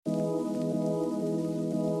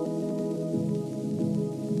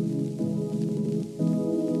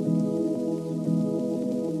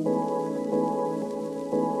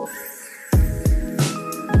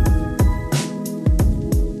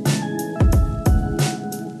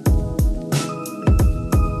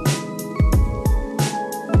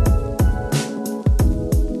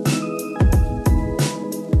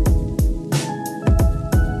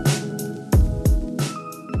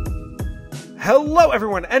Hello,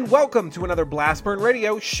 everyone, and welcome to another Blastburn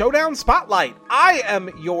Radio Showdown Spotlight. I am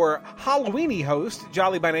your Halloweeny host,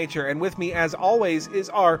 Jolly by Nature, and with me, as always, is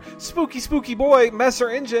our spooky boy, Messer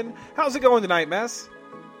Engine. How's it going tonight, Mess?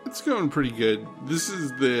 It's going pretty good. This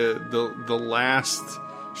is the last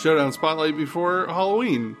Showdown Spotlight before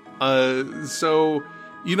Halloween. So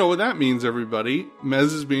you know what that means, everybody.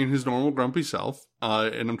 Mez is being his normal grumpy self,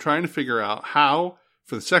 and I'm trying to figure out how,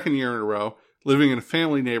 for the second year in a row, living in a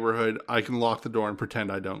family neighborhood, I can lock the door and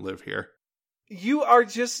pretend I don't live here. You're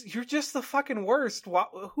just the fucking worst.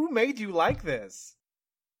 Who made you like this?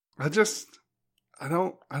 I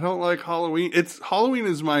don't like Halloween. Halloween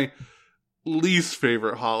is my least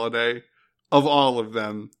favorite holiday of all of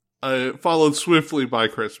them, followed swiftly by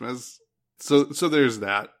Christmas. So there's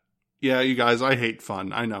that. Yeah, you guys, I hate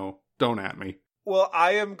fun. I know. Don't at me. Well,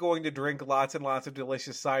 I am going to drink lots and lots of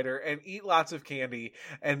delicious cider and eat lots of candy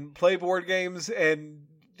and play board games and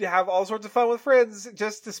have all sorts of fun with friends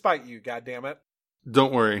just to spite you, goddammit.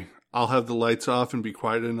 Don't worry. I'll have the lights off and be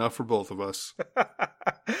quiet enough for both of us.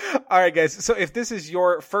 All right, guys. So if this is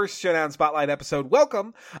your first Showdown Spotlight episode,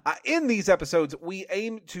 welcome. In these episodes, we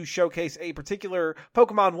aim to showcase a particular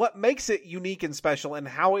Pokemon, what makes it unique and special, and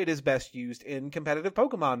how it is best used in competitive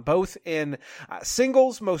Pokemon, both in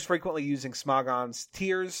singles, most frequently using Smogon's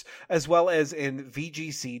tiers, as well as in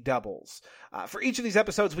VGC doubles. For each of these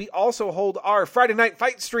episodes, we also hold our Friday Night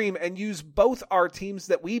Fight stream and use both our teams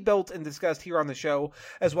that we built and discussed here on the show,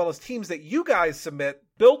 as well as teams that you guys submit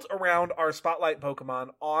built around our Spotlight Pokemon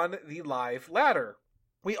on the live ladder.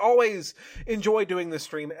 We always enjoy doing this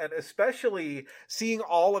stream, and especially seeing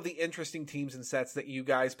all of the interesting teams and sets that you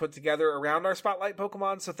guys put together around our Spotlight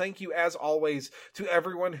Pokemon. So thank you, as always, to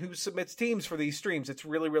everyone who submits teams for these streams. It's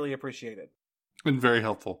really, really appreciated. And very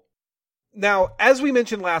helpful. Now, as we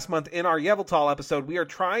mentioned last month in our Yveltal episode, we're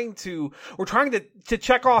trying to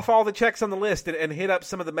check off all the checks on the list and hit up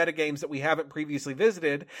some of the metagames that we haven't previously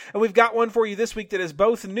visited. And we've got one for you this week that is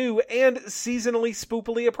both new and seasonally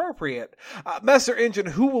spoopily appropriate. Messer Engine,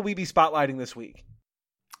 who will we be spotlighting this week?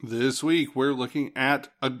 This week, we're looking at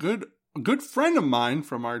a good friend of mine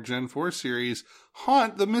from our Gen 4 series,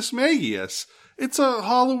 Haunt the Mismagius. It's a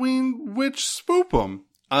Halloween witch spoopum.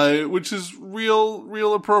 Which is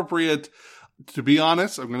real appropriate. To be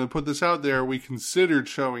honest, I'm going to put this out there. We considered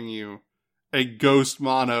showing you a ghost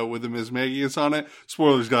mono with a Mismagius on it.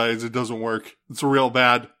 Spoilers, guys, it doesn't work. It's real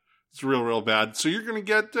bad. It's real bad. So you're going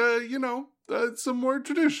to get, some more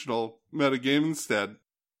traditional metagame instead.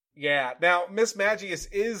 Yeah, now, Mismagius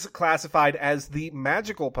is classified as the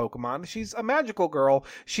magical Pokemon. She's a magical girl.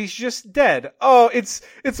 She's just dead. Oh, it's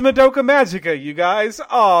Madoka Magica, you guys.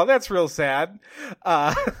 Oh, that's real sad.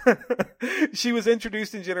 She was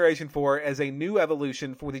introduced in Generation 4 as a new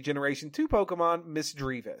evolution for the Generation 2 Pokemon,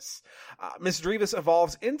 Misdreavus. Misdreavus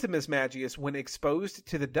evolves into Mismagius when exposed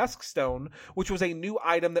to the Dusk Stone, which was a new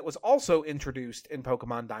item that was also introduced in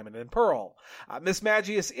Pokemon Diamond and Pearl.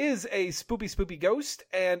 Mismagius is a spoopy ghost,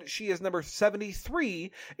 and she is number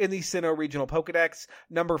 73 in the Sinnoh Regional Pokedex,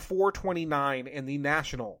 number 429 in the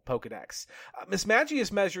National Pokedex.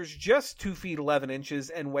 Mismagius measures just 2 feet 11 inches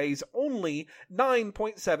and weighs only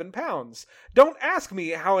 9.7 pounds. Don't ask me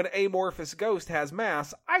how an amorphous ghost has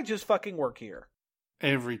mass, I just fucking work here.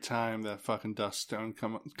 Every time that fucking Dust Stone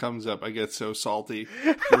comes up, I get so salty.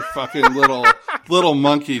 Your fucking little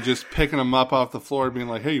monkey just picking them up off the floor being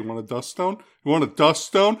like, hey, you want a Dust Stone? You want a Dust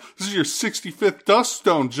Stone? This is your 65th Dust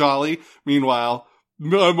Stone, Jolly. Meanwhile,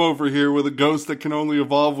 I'm over here with a ghost that can only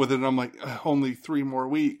evolve with it, and I'm like, only 3 more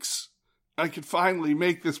weeks. I could finally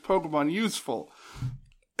make this Pokemon useful.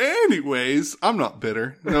 Anyways, I'm not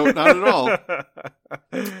bitter. No, not at all.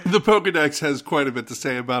 The Pokedex has quite a bit to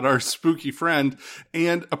say about our spooky friend,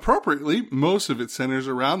 and appropriately, most of it centers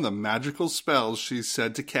around the magical spells she's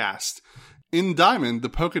said to cast. In Diamond, the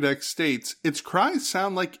Pokedex states, its cries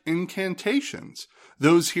sound like incantations.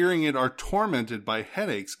 Those hearing it are tormented by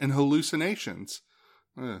headaches and hallucinations.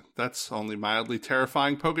 That's only mildly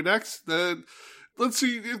terrifying, Pokedex. Let's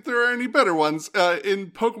see if there are any better ones.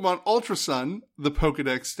 In Pokemon Ultra Sun, the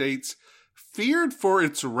Pokedex states, feared for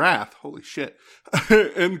its wrath, holy shit,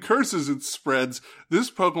 and curses it spreads,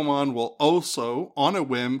 this Pokemon will also, on a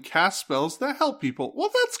whim, cast spells that help people.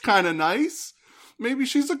 Well, that's kind of nice. Maybe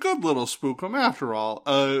she's a good little spookum after all.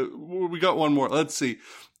 We got one more. Let's see.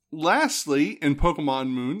 Lastly, in Pokemon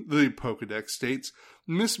Moon, the Pokedex states,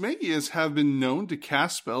 Mismagius have been known to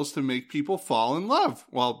cast spells to make people fall in love.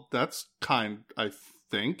 Well, that's kind, I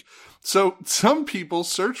think. So, some people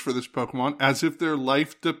search for this Pokemon as if their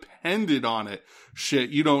life depended on it. Shit,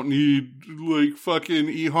 you don't need, fucking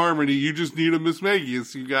eHarmony. You just need a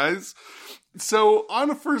Mismagius, you guys. So on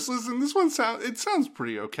a first listen, this one sounds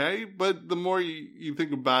pretty okay, but the more you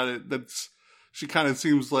think about it, she kind of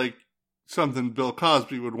seems like something Bill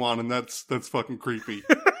Cosby would want, and that's fucking creepy.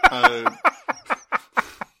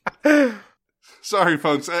 Sorry,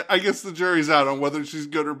 folks. I guess the jury's out on whether she's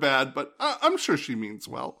good or bad, but I'm sure she means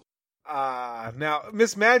well. Now,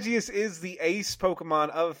 Mismagius is the ace Pokemon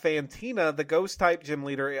of Fantina, the ghost-type gym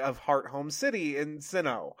leader of Hearthome City in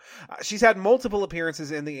Sinnoh. She's had multiple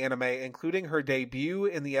appearances in the anime, including her debut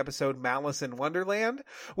in the episode Malice in Wonderland,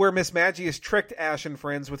 where Mismagius tricked Ash and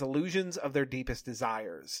friends with illusions of their deepest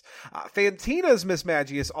desires. Fantina's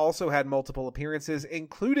Mismagius also had multiple appearances,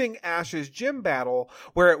 including Ash's gym battle,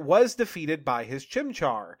 where it was defeated by his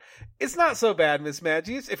Chimchar. It's not so bad,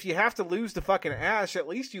 Mismagius. If you have to lose to fucking Ash, at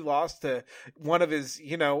least you lost to one of his,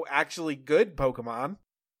 actually good Pokemon.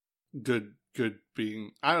 Good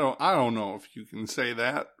being. I don't know if you can say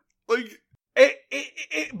that. Like,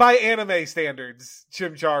 by anime standards,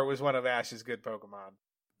 Chimchar was one of Ash's good Pokemon.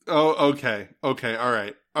 Oh, okay. All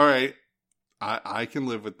right. I can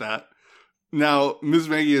live with that. Now,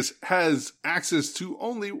 Mismagius has access to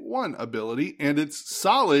only one ability, and it's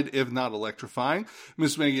solid, if not electrifying.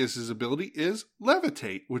 Mismagius' ability is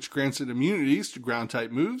Levitate, which grants it immunities to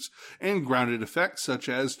ground-type moves and grounded effects such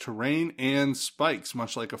as terrain and spikes,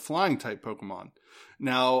 much like a flying-type Pokemon.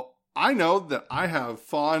 Now, I know that I have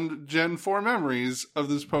fond Gen 4 memories of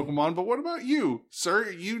this Pokemon, but what about you,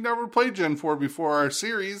 sir? You never played Gen 4 before our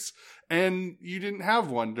series, and you didn't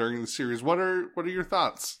have one during the series. What are your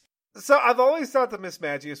thoughts? So I've always thought that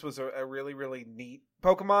Mismagius was a really, really neat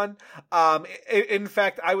Pokemon. In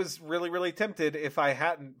fact, I was really, really tempted, if I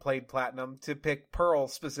hadn't played Platinum, to pick Pearl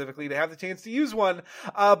specifically to have the chance to use one.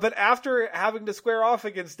 But after having to square off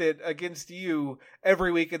against you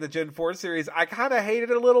every week in the Gen 4 series, I kind of hate it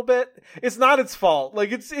a little bit. It's not its fault.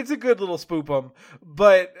 Like, it's a good little spoopum,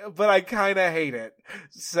 but I kind of hate it.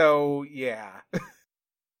 So, yeah.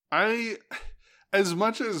 As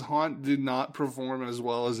much as Haunt did not perform as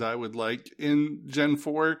well as I would like in Gen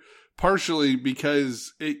 4, partially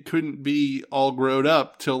because it couldn't be all grown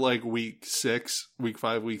up till like week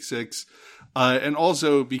 5, week 6. And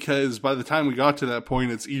also because by the time we got to that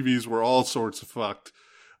point, its EVs were all sorts of fucked.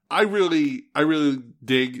 I really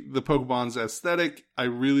dig the Pokemon's aesthetic. I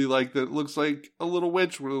really like that it looks like a little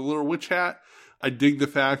witch with a little witch hat. I dig the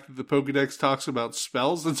fact that the Pokedex talks about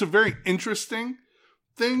spells. That's a very interesting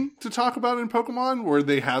thing to talk about in Pokemon, where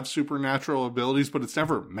they have supernatural abilities, but it's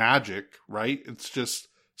never magic, right? It's just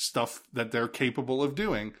stuff that they're capable of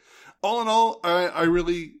doing. All in all, I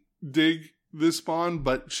really dig this Spawn,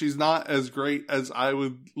 but she's not as great as I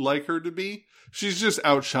would like her to be. She's just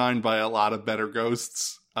outshined by a lot of better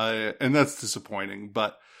ghosts, and that's disappointing.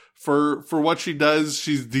 But for what she does,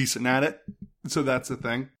 she's decent at it, so that's the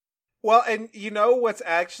thing. Well, and what's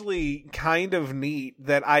actually kind of neat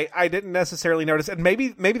that I didn't necessarily notice, and maybe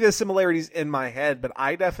the similarities in my head, but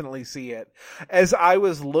I definitely see it as I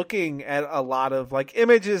was looking at a lot of like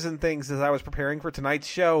images and things as I was preparing for tonight's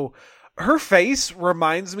show. Her face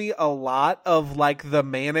reminds me a lot of like the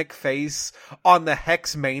manic face on the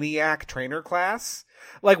Hex Maniac trainer class.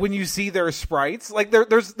 Like when you see their sprites, like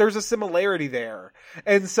there's a similarity there.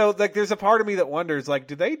 And so like there's a part of me that wonders, like,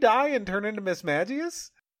 do they die and turn into Mismagius?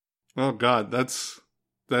 Oh God, that's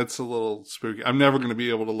a little spooky. I'm never going to be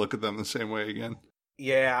able to look at them the same way again.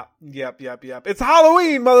 Yeah. Yep. It's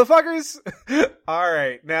Halloween, motherfuckers. All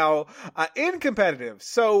right. Now, in competitive.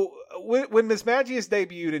 So when Mismagius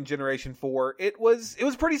debuted in Generation 4, it was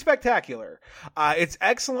pretty spectacular. It's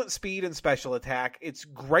excellent speed and special attack. It's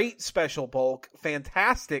great special bulk,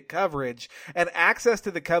 fantastic coverage, and access to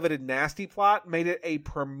the coveted Nasty Plot made it a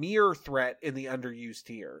premier threat in the underused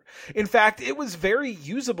tier. In fact, it was very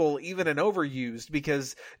usable even in overused,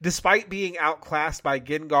 because despite being outclassed by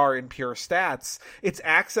Gengar in pure stats, its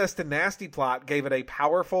access to Nasty Plot gave it a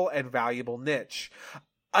powerful and valuable niche.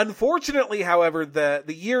 Unfortunately, however, the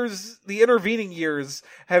intervening years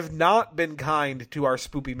have not been kind to our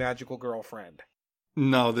spoopy magical girlfriend.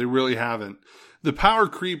 No, they really haven't. The power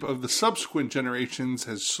creep of the subsequent generations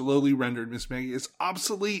has slowly rendered Mismagius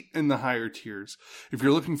obsolete in the higher tiers. If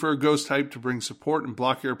you're looking for a ghost type to bring support and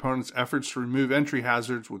block your opponent's efforts to remove entry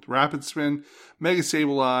hazards with Rapid Spin, Mega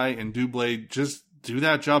Sableye, and Doublade just do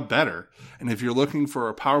that job better. And if you're looking for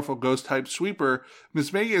a powerful ghost type sweeper,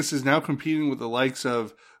 Mismagius is now competing with the likes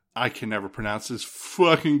of, I can never pronounce this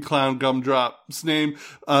fucking clown gumdrop's name,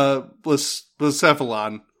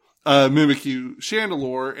 Blacephalon, Mimikyu,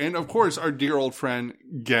 Chandelure, and of course our dear old friend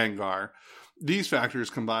Gengar. These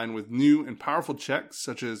factors combined with new and powerful checks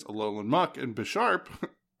such as Alolan Muck and Bisharp,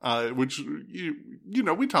 which,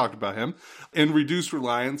 we talked about him, and reduced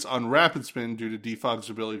reliance on Rapid Spin due to Defog's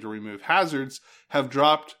ability to remove hazards, have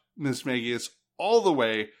dropped Mismagius all the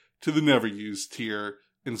way to the never used tier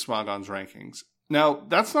in Smogon's rankings. Now,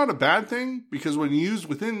 that's not a bad thing, because when used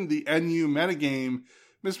within the NU metagame,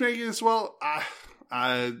 Mismagius, well,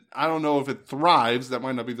 I don't know if it thrives, that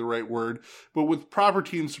might not be the right word, but with proper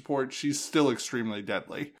team support, she's still extremely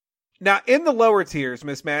deadly. Now, in the lower tiers,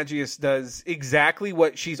 Mismagius does exactly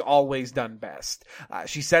what she's always done best.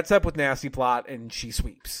 She sets up with Nasty Plot and she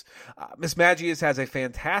sweeps. Mismagius has a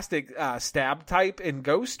fantastic stab type in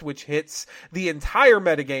Ghost, which hits the entire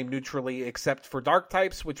metagame neutrally except for dark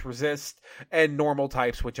types, which resist, and normal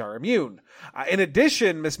types, which are immune. In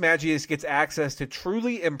addition, Mismagius gets access to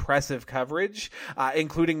truly impressive coverage,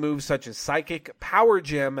 including moves such as Psychic, Power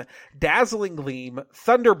Gem, Dazzling Gleam,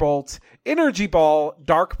 Thunderbolt, Energy Ball,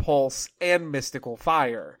 Dark Pulse, and Mystical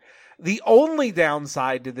Fire. The only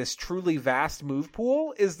downside to this truly vast move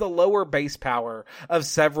pool is the lower base power of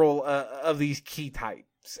several of these key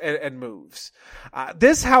types and moves.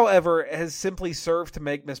 This, however, has simply served to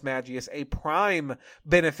make Mismagius a prime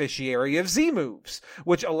beneficiary of Z moves,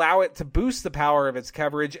 which allow it to boost the power of its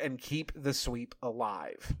coverage and keep the sweep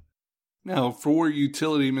alive. Now, for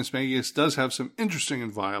utility, Mismagius does have some interesting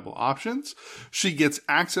and viable options. She gets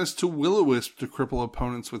access to Will-O-Wisp to cripple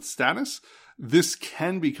opponents with status. This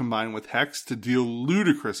can be combined with Hex to deal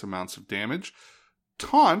ludicrous amounts of damage.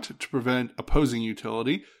 Taunt to prevent opposing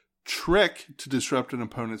utility. Trick to disrupt an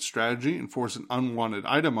opponent's strategy and force an unwanted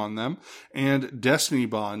item on them. And Destiny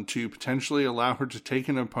Bond to potentially allow her to take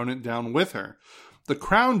an opponent down with her. The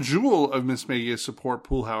crown jewel of Mismagius' support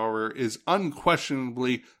pool, however, is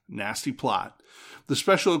unquestionably Nasty Plot. The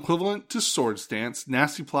special equivalent to Swords Dance,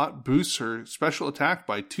 Nasty Plot boosts her special attack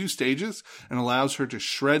by 2 stages and allows her to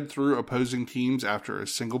shred through opposing teams after a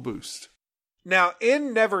single boost. Now,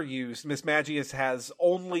 in Never Used, Mismagius has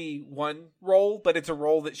only one role, but it's a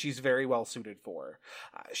role that she's very well suited for.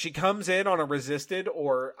 She comes in on a resisted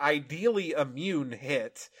or ideally immune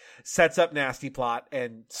hit, sets up Nasty Plot,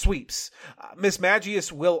 and sweeps.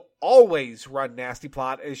 Mismagius will always run Nasty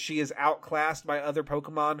Plot as she is outclassed by other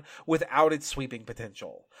Pokemon without its sweeping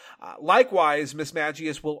potential. Likewise,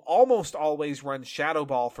 Mismagius will almost always run Shadow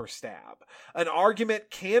Ball for stab. An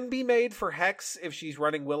argument can be made for Hex if she's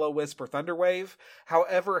running Will-O-Wisp or Thunder Wave.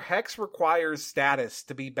 However, Hex requires status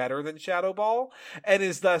to be better than Shadow Ball and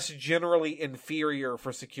is thus generally inferior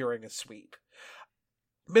for securing a sweep.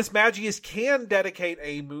 Mismagius can dedicate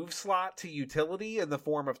a move slot to utility in the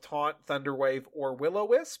form of Taunt, Thunder Wave, or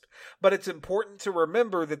Will-O-Wisp, but it's important to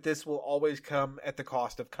remember that this will always come at the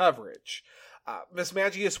cost of coverage.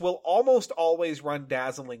 Mismagius will almost always run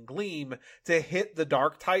Dazzling Gleam to hit the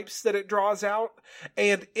dark types that it draws out,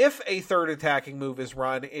 and if a third attacking move is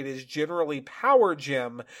run, it is generally Power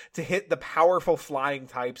Gem to hit the powerful flying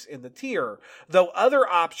types in the tier, though other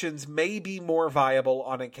options may be more viable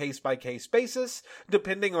on a case-by-case basis,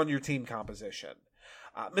 depending on your team composition.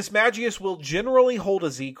 Mismagius will generally hold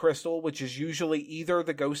a Z Crystal, which is usually either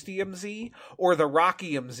the Ghostium Z or the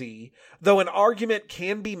Rockium Z, though an argument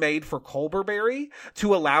can be made for Colbur Berry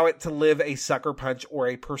to allow it to live a Sucker Punch or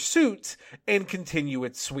a Pursuit and continue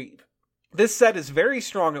its sweep. This set is very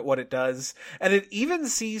strong at what it does, and it even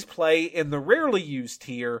sees play in the rarely used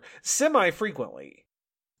tier semi-frequently.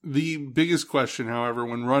 The biggest question, however,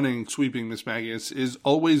 when running Sweeping Mismagius is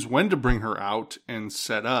always when to bring her out and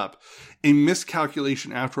set up. A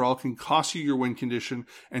miscalculation, after all, can cost you your win condition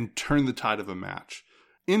and turn the tide of a match.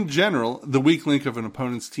 In general, the weak link of an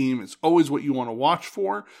opponent's team is always what you want to watch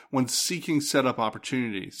for when seeking setup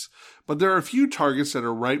opportunities. But there are a few targets that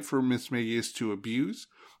are ripe for Mismagius to abuse.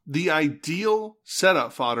 The ideal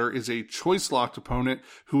setup fodder is a choice-locked opponent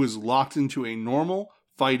who is locked into a normal,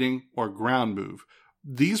 fighting, or ground move.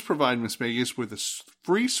 These provide Mismagius with a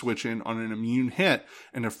free switch-in on an immune hit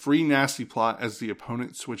and a free Nasty Plot as the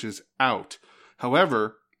opponent switches out.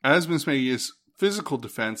 However, as Mismagius' physical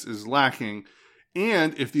defense is lacking,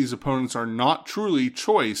 and if these opponents are not truly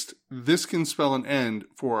choiced, this can spell an end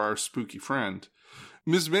for our spooky friend.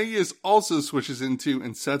 Mismagius also switches into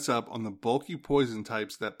and sets up on the bulky poison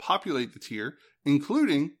types that populate the tier,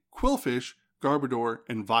 including Qwilfish, Garbodor,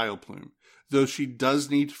 and Vileplume, though she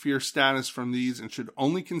does need to fear status from these and should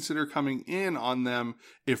only consider coming in on them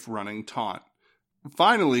if running Taunt.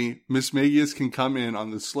 Finally, Mismagius can come in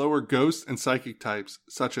on the slower Ghost and Psychic types,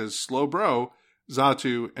 such as Slowbro,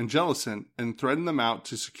 Xatu, and Jellicent, and threaten them out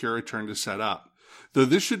to secure a turn to set up. Though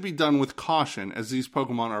this should be done with caution, as these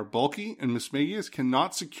Pokemon are bulky, and Mismagius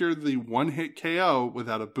cannot secure the one-hit KO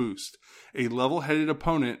without a boost. A level-headed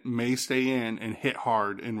opponent may stay in and hit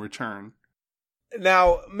hard in return.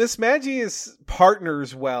 Now, Mismagius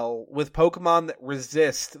partners well with Pokemon that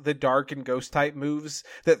resist the dark and ghost type moves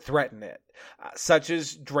that threaten it, such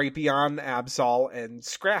as Drapion, Absol, and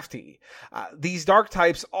Scrafty. These dark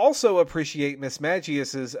types also appreciate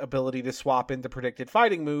Mismagius's ability to swap into predicted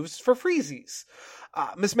fighting moves for freezies.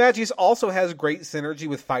 Mismagius also has great synergy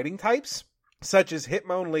with fighting types, such as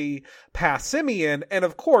Hitmonlee, Passimian, and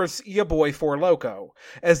of course, ya boy Four Loko,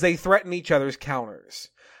 as they threaten each other's counters.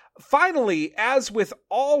 Finally, as with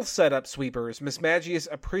all setup sweepers, Mismagius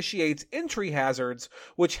appreciates entry hazards,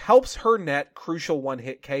 which helps her net crucial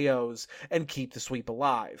one-hit KOs and keep the sweep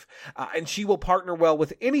alive. And she will partner well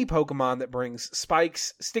with any Pokemon that brings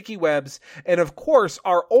spikes, sticky webs, and of course,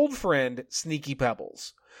 our old friend, Sneaky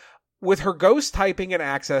Pebbles. With her ghost typing and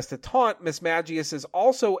access to taunt, Mismagius is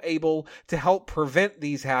also able to help prevent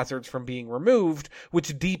these hazards from being removed,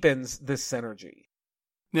 which deepens this synergy.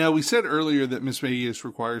 Now, we said earlier that Mismagius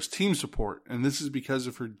requires team support, and this is because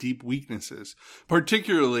of her deep weaknesses.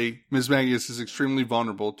 Particularly, Mismagius is extremely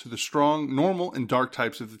vulnerable to the strong, normal, and dark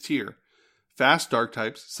types of the tier. Fast dark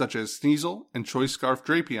types, such as Sneasel and Choice Scarf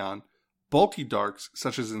Drapion, bulky darks,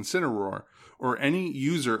 such as Incineroar, or any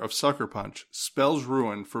user of Sucker Punch, spells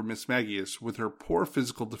ruin for Mismagius with her poor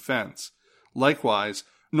physical defense. Likewise,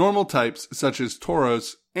 normal types, such as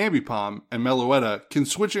Tauros, Ambipom, and Meloetta can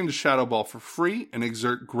switch into Shadow Ball for free and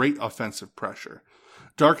exert great offensive pressure.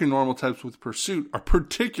 Dark and normal types with Pursuit are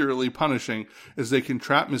particularly punishing as they can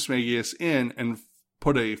trap Mismagius in and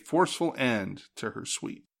put a forceful end to her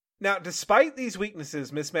sweep. Now, despite these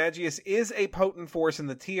weaknesses, Mismagius is a potent force in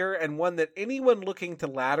the tier and one that anyone looking to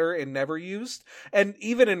ladder in Never Used, and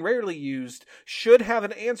even in Rarely Used, should have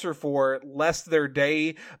an answer for, lest their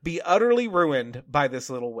day be utterly ruined by this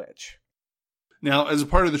little witch. Now, as a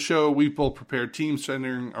part of the show, we've both prepared teams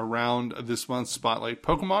centering around this month's Spotlight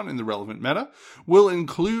Pokemon in the relevant meta. We'll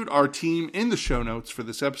include our team in the show notes for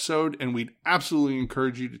this episode, and we'd absolutely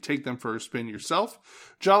encourage you to take them for a spin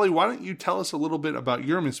yourself. Jolly, why don't you tell us a little bit about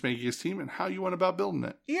your Mismagius team and how you went about building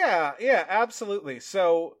it? Yeah, absolutely.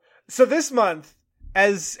 So this month,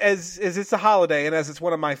 as it's a holiday and as it's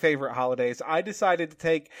one of my favorite holidays, I decided to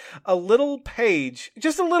take a little page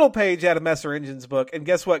out of Messer Engine's book, and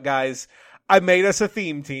guess what, guys? I made us a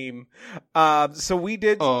theme team. So we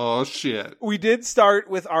did. Oh, shit. We did start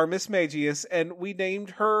with our Mismagius, and we named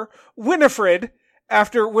her Winifred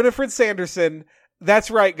after Winifred Sanderson.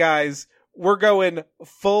 That's right, guys. We're going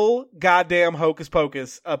full goddamn hocus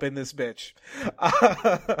pocus up in this bitch.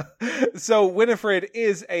 So Winifred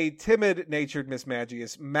is a timid-natured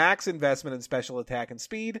Mismagius, max investment in special attack and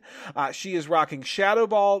speed. She is rocking Shadow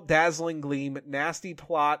Ball, Dazzling Gleam, Nasty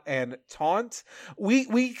Plot, and Taunt.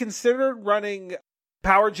 We considered running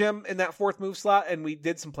Power Gem in that fourth move slot, and we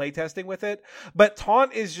did some playtesting with it. But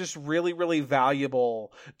Taunt is just really, really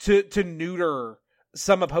valuable to neuter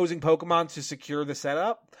some opposing Pokemon to secure the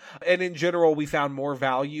setup. And in general, we found more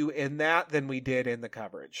value in that than we did in the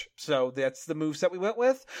coverage. So that's the moveset we went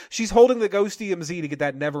with. She's holding the Ghost EMZ to get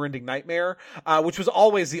that never-ending nightmare, which was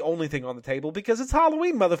always the only thing on the table because it's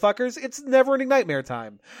Halloween, motherfuckers. It's never-ending nightmare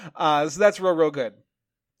time. So that's real good.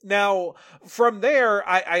 Now, from there,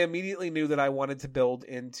 I immediately knew that I wanted to build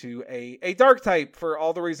into a dark type for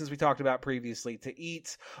all the reasons we talked about previously, to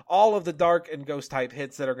eat all of the dark and ghost type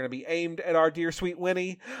hits that are going to be aimed at our dear sweet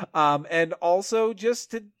Winnie, and also just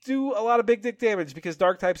to do a lot of big dick damage because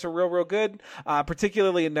dark types are real good,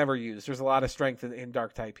 particularly in Never Used. There's a lot of strength in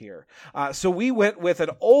dark type here. So we went with an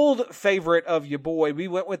old favorite of your boy. We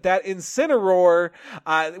went with that Incineroar.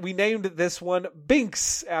 We named this one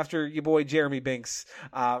Binks after your boy Jeremy Binks,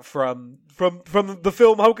 from the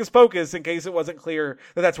film Hocus Pocus, in case it wasn't clear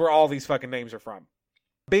that that's where all these fucking names are from.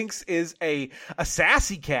 Binks is a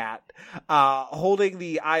sassy cat, holding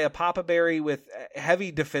the Iapapa Berry with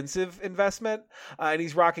heavy defensive investment, and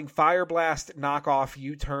he's rocking Fire Blast, Knockoff,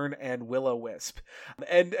 U-Turn, and Will-O-Wisp.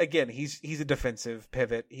 And again, he's a defensive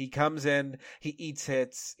pivot. He comes in, he eats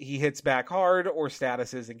hits, he hits back hard or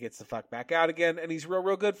statuses and gets the fuck back out again, and he's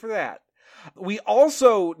real good for that. We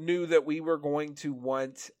also knew that we were going to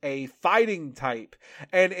want a fighting type.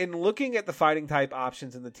 And in looking at the fighting type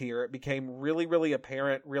options in the tier, it became really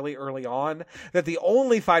apparent really early on that the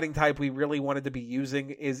only fighting type we really wanted to be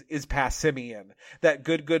using is Passimian, that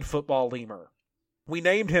good football lemur. We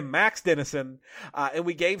named him Max Dennison, and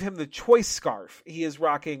we gave him the Choice Scarf. He is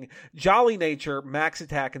rocking Jolly Nature, Max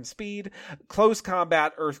Attack and Speed, Close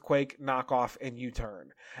Combat, Earthquake, Knockoff, and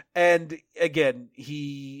U-Turn. And again,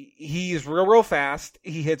 he's real fast.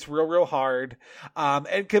 He hits real hard,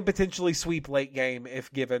 and can potentially sweep late game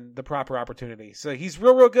if given the proper opportunity. So he's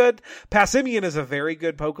real good. Passimian is a very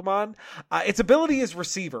good Pokemon. Its ability is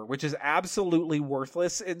Receiver, which is absolutely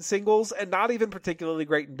worthless in singles and not even particularly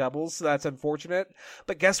great in doubles. So that's unfortunate.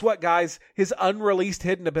 But guess what, guys? His unreleased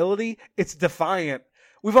hidden ability, it's Defiant.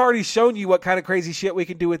 We've already shown you what kind of crazy shit we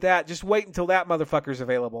can do with that. Just wait until that motherfucker's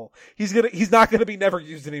available. He's not gonna be never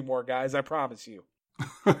used anymore, guys. I promise you.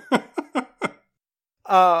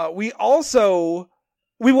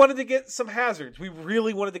 We wanted to get some hazards. We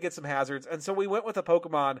really wanted to get some hazards. And so we went with a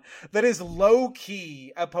Pokemon that is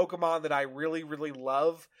low-key a Pokemon that I really, really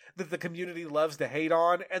love, that the community loves to hate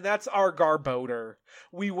on, and that's our Garbodor.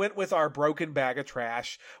 We went with our broken bag of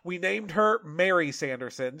trash. We named her Mary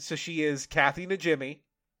Sanderson, so she is Kathy Najimy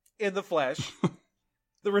in the flesh.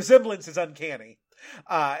 The resemblance is uncanny.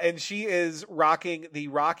 And she is rocking the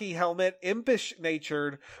Rocky helmet,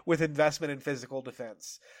 impish-natured with investment in physical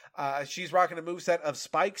defense. She's rocking a moveset of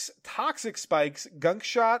Spikes, Toxic Spikes, Gunk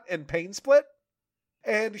Shot, and Pain Split.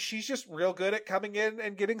 And she's just real good at coming in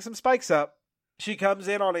and getting some spikes up. She comes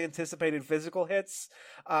in on anticipated physical hits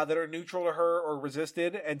that are neutral to her or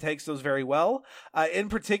resisted and takes those very well. In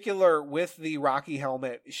particular, with the Rocky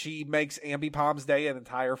helmet, she makes Ambipom's day an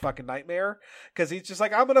entire fucking nightmare because he's just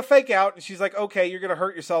like, I'm going to fake out. And she's like, okay, you're going to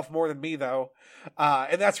hurt yourself more than me, though.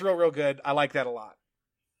 And that's real good. I like that a lot.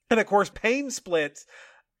 And of course, Pain Split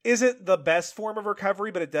isn't the best form of recovery,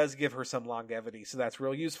 but it does give her some longevity, so that's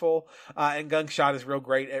real useful. And Gunk Shot is real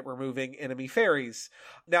great at removing enemy fairies.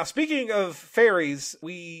 Now, speaking of fairies,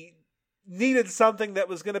 we needed something that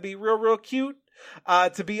was going to be real cute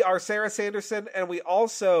to be our Sarah Sanderson, and we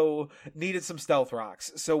also needed some stealth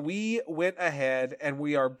rocks. So we went ahead and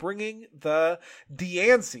we are bringing the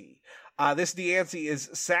Diancie. This Diancie is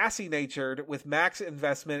sassy natured with max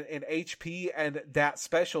investment in HP and Dat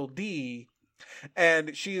Special D.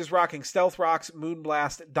 And she is rocking Stealth Rocks,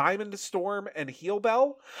 Moonblast, Diamond Storm, and Heal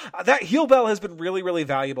Bell. That Heal Bell has been really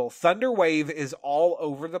valuable. Thunder Wave is all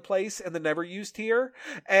over the place in the never used tier.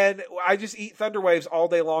 And I just eat Thunder Waves all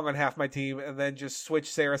day long on half my team and then just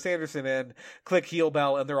switch Sarah Sanderson in, click Heal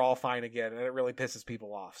Bell, and they're all fine again. And it really pisses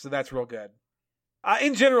people off. So that's real good.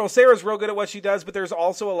 In general, Sarah's real good at what she does, but there's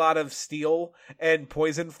also a lot of steel and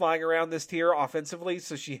poison flying around this tier offensively,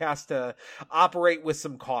 so she has to operate with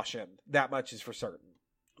some caution. That much is for certain.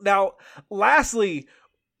 Now, lastly,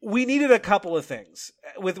 we needed a couple of things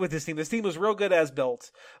with this team. This team was real good as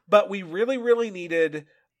built, but we really needed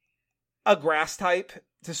a grass type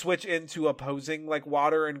to switch into opposing like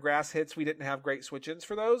water and grass hits. We didn't have great switch-ins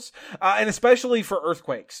for those. And especially for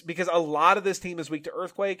earthquakes, because a lot of this team is weak to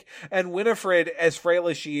earthquake, and Winifred, as frail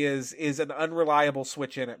as she is an unreliable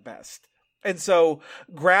switch-in at best. And so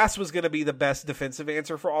grass was going to be the best defensive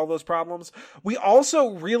answer for all those problems. We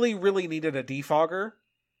also really needed a defogger.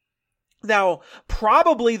 Now,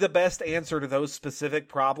 probably the best answer to those specific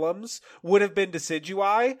problems would have been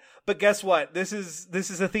Decidueye, but guess what? This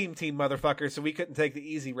is a theme team, motherfucker, so we couldn't take the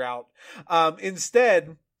easy route.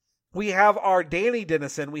 Instead, we have our Danny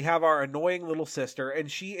Dennison, we have our annoying little sister,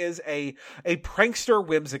 and she is a prankster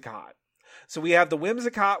Whimsicott. So we have the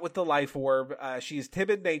Whimsicott with the Life Orb. She's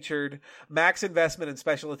timid-natured, max investment in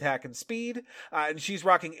special attack and speed, and she's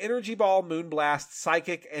rocking Energy Ball, Moonblast,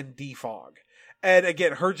 Psychic, and Defog. And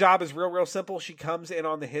again, her job is real simple. She comes in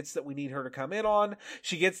on the hits that we need her to come in on.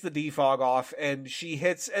 She gets the defog off, and she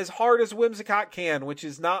hits as hard as Whimsicott can, which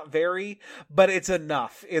is not very, but it's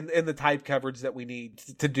enough in the type coverage that we need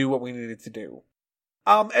to do what we needed to do.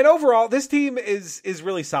 And overall, this team is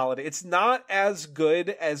really solid. It's not as good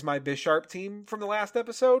as my Bisharp team from the last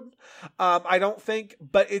episode, I don't think,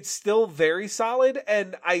 but it's still very solid,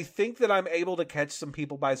 and I think that I'm able to catch some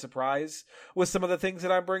people by surprise with some of the things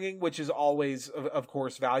that I'm bringing, which is always, of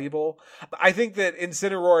course, valuable. I think that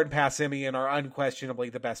Incineroar and Passimian are unquestionably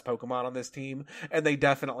the best Pokemon on this team, and they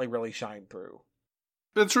definitely really shine through.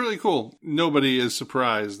 That's really cool. Nobody is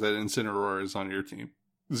surprised that Incineroar is on your team.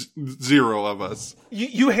 Zero of us.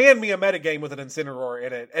 You hand me a metagame with an Incineroar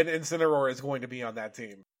in it, and Incineroar is going to be on that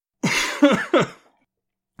team.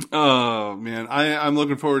 Oh, man. I'm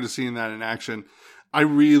looking forward to seeing that in action. I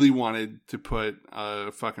really wanted to put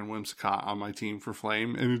a fucking Whimsicott on my team for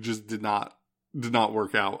Flame, and it just did not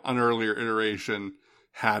work out. An earlier iteration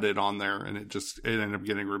had it on there, and it ended up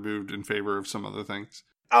getting removed in favor of some other things.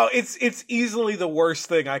 Oh, it's easily the worst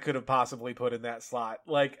thing I could have possibly put in that slot.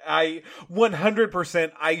 Like,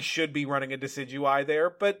 100% I should be running a Decidueye there,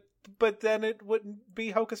 but then it wouldn't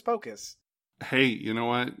be Hocus Pocus. Hey, you know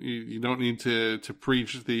what? You don't need to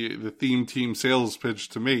preach the theme team sales pitch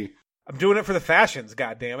to me. I'm doing it for the fashions,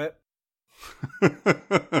 goddammit.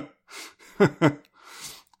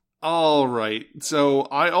 All right. So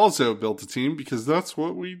I also built a team because that's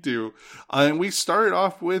what we do. And we started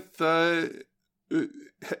off with Hecate,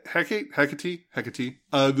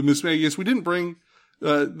 the Miss Magius. We didn't bring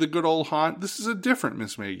the good old haunt. This is a different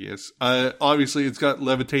Miss Magius. Obviously, it's got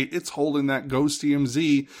Levitate. It's holding that Ghost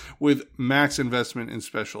DMZ with max investment in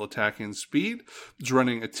special attack and speed. It's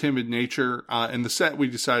running a timid nature. And the set we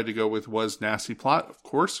decided to go with was Nasty Plot. Of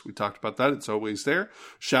course, we talked about that. It's always there.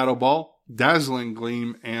 Shadow Ball, Dazzling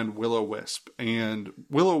Gleam, and Will-O-Wisp. And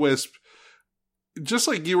Will-O-Wisp, just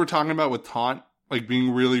like you were talking about with Taunt, like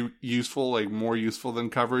being really useful, like more useful than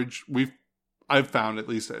coverage, I've found at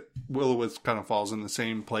least that Will-O-Wisp kind of falls in the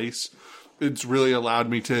same place. It's really allowed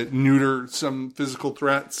me to neuter some physical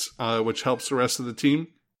threats, which helps the rest of the team.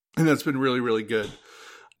 And that's been really, really good.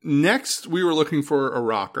 Next, we were looking for a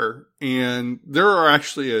rocker, and there are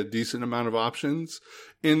actually a decent amount of options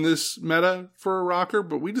in this meta for a rocker,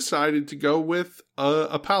 but we decided to go with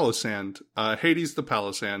a Palossand, Hades the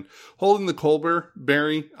Palossand, holding the Colbur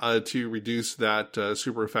Berry to reduce that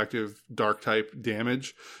super effective dark type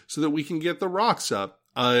damage so that we can get the rocks up.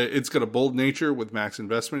 It's got a bold nature with max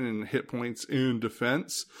investment in hit points and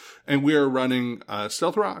defense, and we are running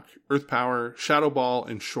Stealth Rock, Earth Power, Shadow Ball,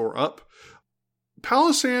 and Shore Up.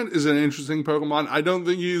 Palossand is an interesting Pokemon. I don't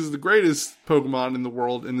think he's the greatest Pokemon in the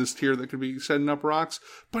world in this tier that could be setting up rocks,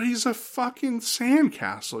 but he's a fucking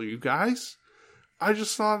sandcastle, you guys. I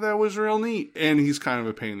just thought that was real neat. And he's kind of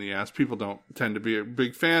a pain in the ass. People don't tend to be a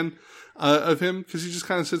big fan of him because he just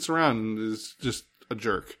kind of sits around and is just a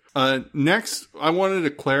jerk. Next, I wanted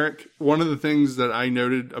a Cleric. One of the things that I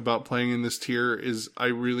noted about playing in this tier is I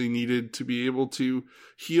really needed to be able to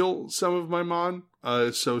heal some of my Mon.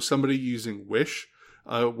 So somebody using Wish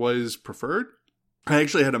was preferred. I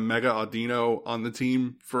actually had a Mega Audino on the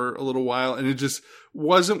team for a little while, and it just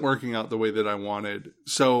wasn't working out the way that I wanted.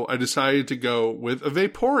 So I decided to go with a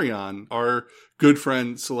Vaporeon, our good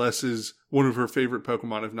friend Celeste's, one of her favorite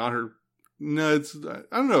Pokemon, if not her. No,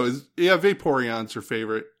 I don't know. Vaporeon's her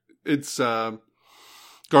favorite. It's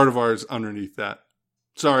Gardevoir's underneath that.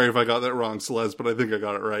 Sorry if I got that wrong, Celeste, but I think I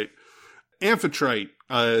got it right. Amphitrite,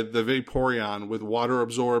 the Vaporeon with Water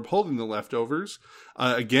Absorb, holding the leftovers.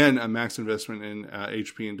 Again, a max investment in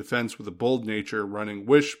HP and defense with a bold nature, running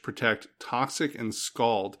Wish, Protect, Toxic, and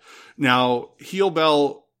Scald. Now, Heal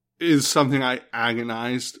Bell is something I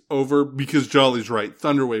agonized over because Jolly's right.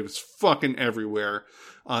 Thunderwave is fucking everywhere,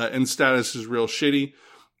 and status is real shitty.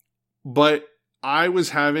 But I was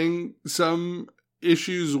having some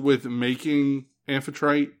issues with making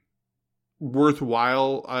Amphitrite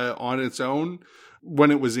worthwhile on its own when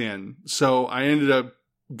it was in. So I ended up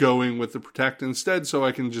going with the Protect instead so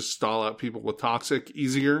I can just stall out people with Toxic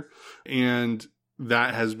easier. And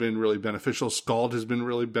that has been really beneficial. Scald has been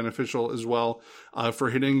really beneficial as well for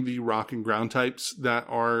hitting the rock and ground types that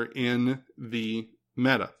are in the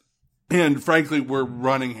meta. And frankly, we're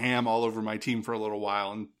running ham all over my team for a little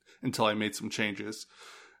while until I made some changes.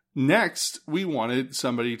 Next, we wanted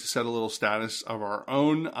somebody to set a little status of our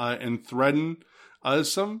own and threaten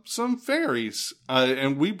some fairies.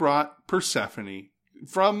 And we brought Persephone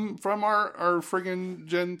from our friggin'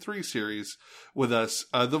 Gen 3 series with us.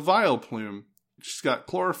 The Vileplume. She's got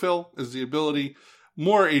Chlorophyll as the ability,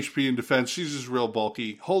 more HP and defense. She's just real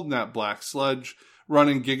bulky, holding that black sludge,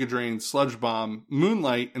 running Giga Drain, Sludge Bomb,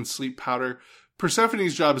 Moonlight, and Sleep Powder.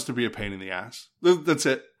 Persephone's job is to be a pain in the ass. That's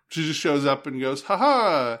it. She just shows up and goes,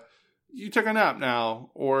 haha, you took a nap now.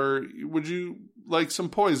 Or would you like some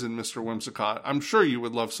poison, Mr. Whimsicott? I'm sure you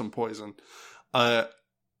would love some poison.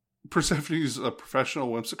 Persephone's a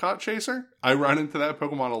professional Whimsicott chaser. I run into that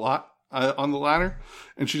Pokemon a lot on the ladder.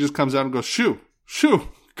 And she just comes out and goes, shoo,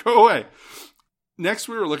 go away. Next,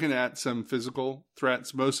 we were looking at some physical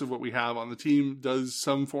threats. Most of what we have on the team does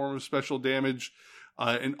some form of special damage.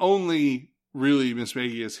 And only really Miss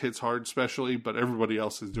Magius hits hard specially, but everybody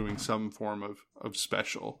else is doing some form of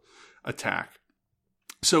special attack.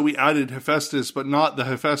 So we added Hephaestus, but not the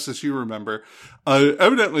Hephaestus you remember.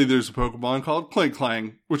 Evidently there's a Pokemon called Clank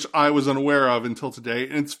Clang, which I was unaware of until today,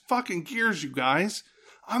 and it's fucking gears, you guys.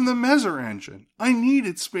 I'm the Messer engine. I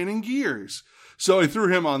needed spinning gears. So I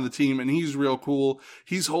threw him on the team, and he's real cool.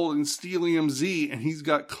 He's holding Steelium Z, and he's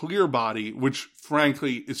got Clear Body, which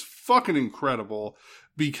frankly is fucking incredible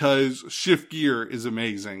because Shift Gear is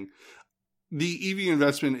amazing. The EV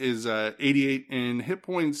investment is 88 in hit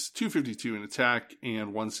points, 252 in attack, and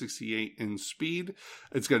 168 in speed.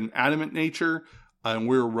 It's got an adamant nature, and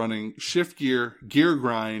we're running Shift Gear, Gear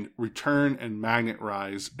Grind, Return, and Magnet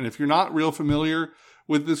Rise. And if you're not real familiar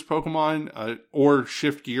with this Pokemon, or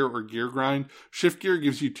Shift Gear or Gear Grind. Shift Gear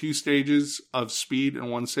gives you 2 stages of speed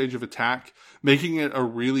and 1 stage of attack, making it a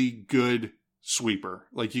really good sweeper.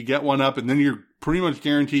 Like, you get one up and then you're pretty much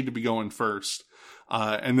guaranteed to be going first.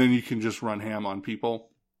 And then you can just run ham on people.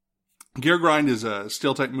 Gear Grind is a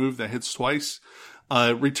steel type move that hits twice.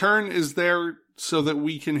 Return is there so that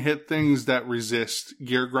we can hit things that resist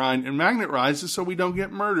Gear Grind, and Magnet Rise is so we don't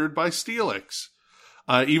get murdered by Steelix.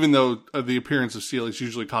 Even though the appearance of Steelix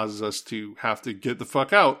usually causes us to have to get the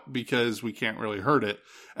fuck out because we can't really hurt it.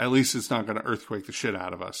 At least it's not going to earthquake the shit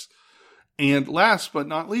out of us. And last but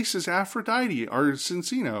not least is Aphrodite, our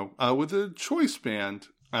Cincino, with a Choice Band.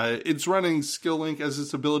 It's running Skill Link as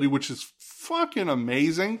its ability, which is fucking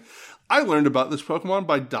amazing. I learned about this Pokemon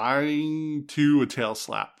by dying to a Tail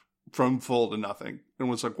Slap from full to nothing. And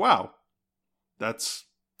was like, wow, that's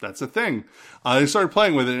a thing. I started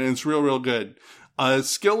playing with it and it's real good.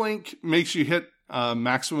 Skill Link makes you hit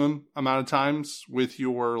maximum amount of times with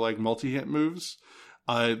your like multi-hit moves.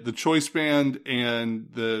 The Choice Band and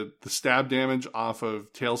the stab damage off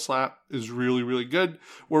of Tail Slap is really good.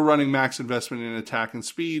 We're running max investment in attack and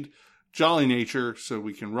speed, Jolly Nature, so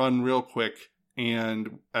we can run real quick.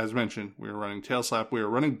 And as mentioned, we are running Tail Slap, we are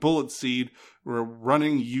running Bullet Seed, we're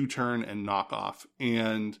running U-Turn and Knockoff.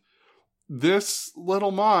 And this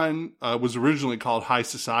little Mon was originally called High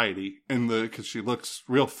Society because she looks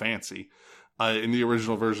real fancy in the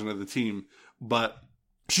original version of the team. But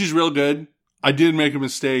she's real good. I did make a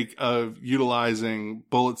mistake of utilizing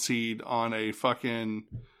Bullet Seed on a fucking,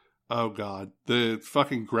 the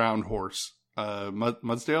fucking ground horse,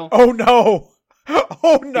 Mudsdale. Oh no!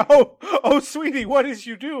 Oh no! Oh sweetie, what is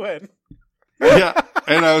you doing? Yeah,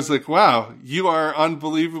 and I was like, wow, you are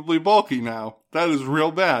unbelievably bulky now. That is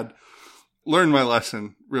real bad. Learned my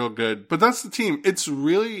lesson real good. But that's the team. It's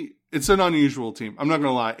an unusual team. I'm not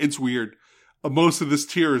gonna lie. It's weird. Most of this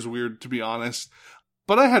tier is weird, to be honest.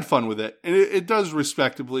 But I had fun with it. And it does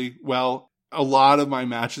respectably well. A lot of my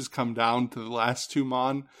matches come down to the last 2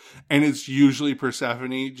 Mon. And it's usually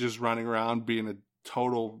Persephone just running around being a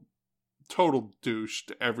total douche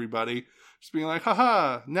to everybody. Just being like,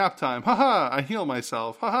 haha, nap time. Haha, I heal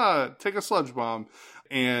myself. Haha, take a sludge bomb.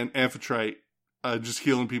 And Amphitrite just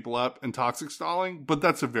healing people up and toxic stalling. But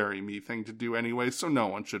that's a very me thing to do anyway, so no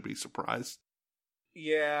one should be surprised.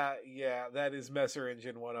 Yeah, that is Messer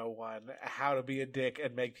Engine 101. How to be a dick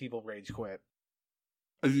and make people rage quit.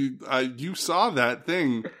 You saw that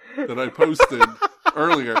thing that I posted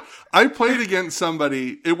earlier. I played against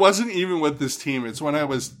somebody. It wasn't even with this team. It's when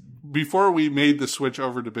before we made the switch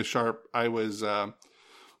over to Bisharp, I was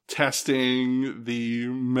testing the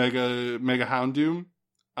Mega Houndoom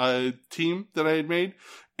team that I had made.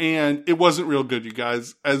 And it wasn't real good, you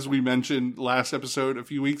guys. As we mentioned last episode a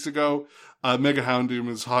few weeks ago, Mega Houndoom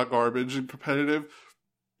is hot garbage and competitive.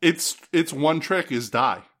 Its one trick is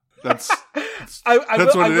die. That's I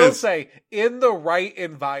what it will is. say, in the right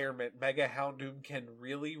environment, Mega Houndoom can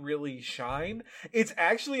really shine. It's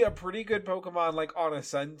actually a pretty good Pokemon, like on a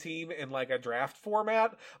Sun team in like a draft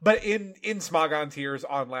format, but in Smogon tiers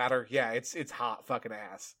on ladder, yeah, it's hot fucking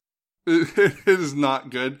ass. It is not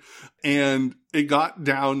good. And it got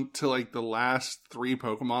down to like the last 3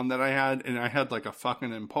 Pokemon that I had, and I had like a fucking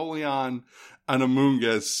Empoleon, an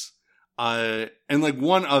Amoonguss, and like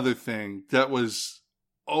one other thing that was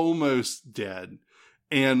almost dead.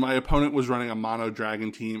 And my opponent was running a Mono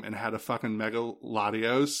Dragon team and had a fucking Mega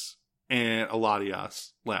Latios and a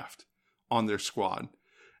Latias left on their squad.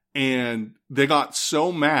 And they got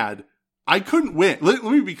so mad. I couldn't win. Let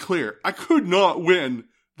me be clear. I could not win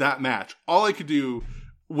that match. All I could do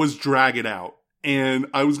was drag it out. And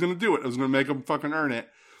I was going to do it. I was going to make them fucking earn it.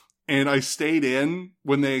 And I stayed in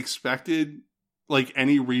when they expected like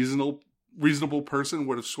any reasonable person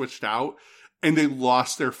would have switched out. And they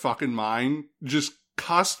lost their fucking mind. Just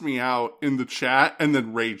cussed me out in the chat and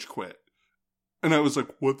then rage quit. And I was like,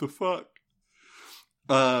 what the fuck?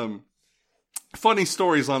 Funny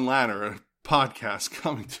Stories on Ladder, a podcast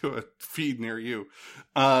coming to a feed near you.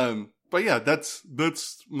 But yeah, that's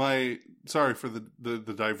my, sorry for the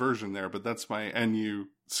diversion there, but that's my NU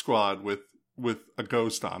squad with a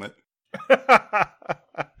ghost on it.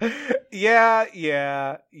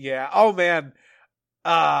 Yeah. Oh man.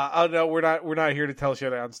 Oh no, we're not here to tell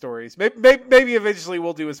Showdown stories. Maybe eventually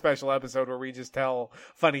we'll do a special episode where we just tell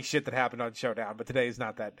funny shit that happened on Showdown, but today is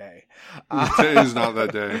not that day. Today is not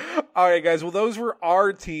that day. All right, guys. Well, those were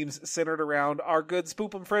our teams centered around our good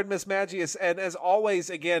Spoopum friend, Miss Magius. And as always,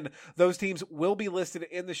 again, those teams will be listed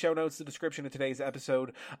in the show notes, the description of today's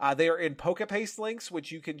episode. They are in PokePaste links,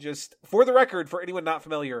 which you can just, for the record, for anyone not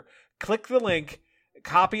familiar, click the link,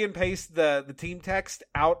 copy and paste the team text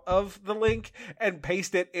out of the link and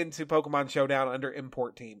paste it into Pokemon Showdown under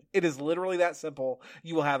import team. It is literally that simple.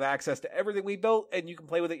 You will have access to everything we built and you can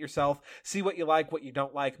play with it yourself, see what you like, what you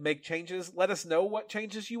don't like, make changes, let us know what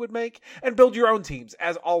changes you would make, and build your own teams.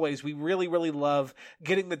 As always, we really, really love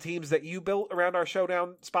getting the teams that you built around our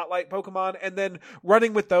Showdown Spotlight Pokemon and then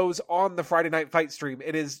running with those on the Friday Night Fight stream.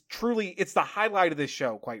 It's the highlight of this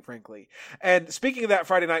show, quite frankly. And speaking of that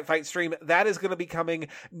Friday Night Fight stream, that is going to be coming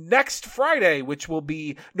next Friday, which will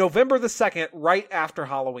be November the 2nd, right after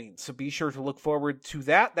Halloween. So be sure to look forward to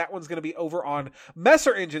that. That one's going to be over on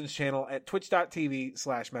Messer Engine's channel at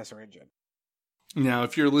twitch.tv/Messer Engine. Now,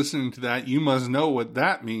 if you're listening to that, you must know what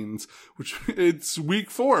that means, which it's week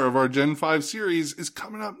 4 of our Gen 5 series is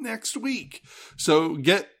coming up next week. So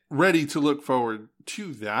get ready to look forward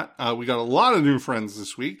to that. We got a lot of new friends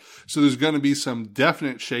this week, so there's going to be some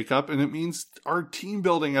definite shakeup, and it means our team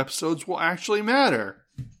building episodes will actually matter.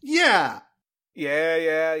 Yeah!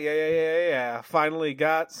 Yeah. Finally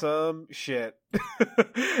got some shit.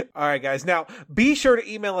 All right, guys. Now, be sure to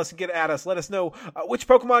email us and get at us. Let us know which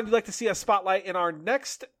Pokemon you'd like to see us spotlight in our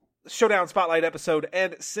next Showdown Spotlight episode,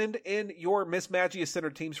 and send in your Miss Magia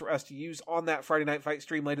Center teams for us to use on that Friday Night Fight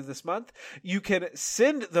stream later this month. You can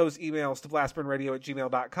send those emails to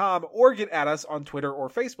blastburnradio@gmail.com or get at us on Twitter or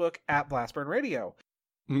Facebook at blastburnradio.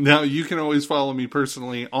 Now, you can always follow me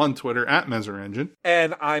personally on Twitter at MesserEngine.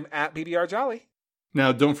 And I'm at BBR Jolly.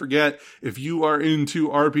 Now, don't forget, if you are into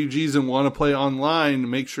RPGs and want to play online,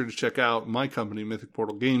 make sure to check out my company, Mythic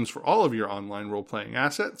Portal Games, for all of your online role-playing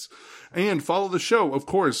assets. And follow the show, of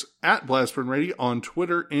course, at Blastburn Radio on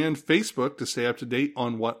Twitter and Facebook to stay up to date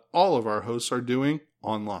on what all of our hosts are doing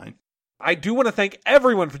online. I do want to thank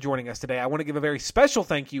everyone for joining us today. I want to give a very special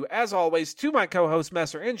thank you, as always, to my co-host,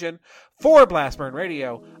 Messer Engine, for Blastburn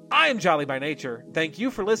Radio. I am Jolly by nature. Thank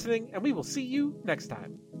you for listening, and we will see you next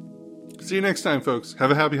time. See you next time, folks.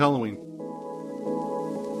 Have a happy Halloween.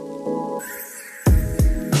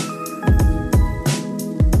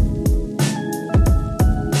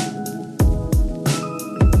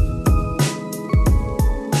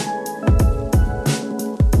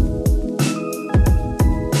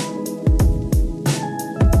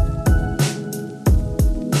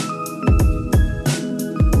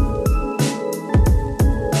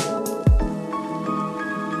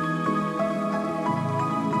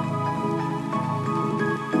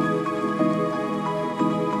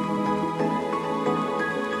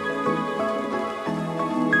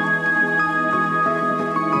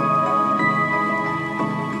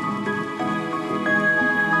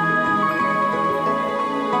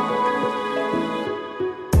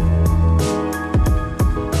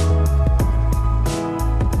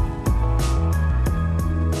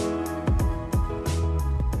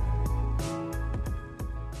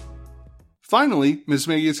 Finally, Ms.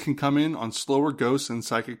 Magius can come in on slower ghosts and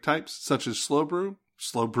psychic types, such as Slowbrew,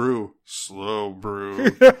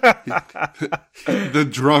 the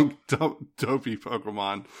drunk, dopey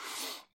Pokemon.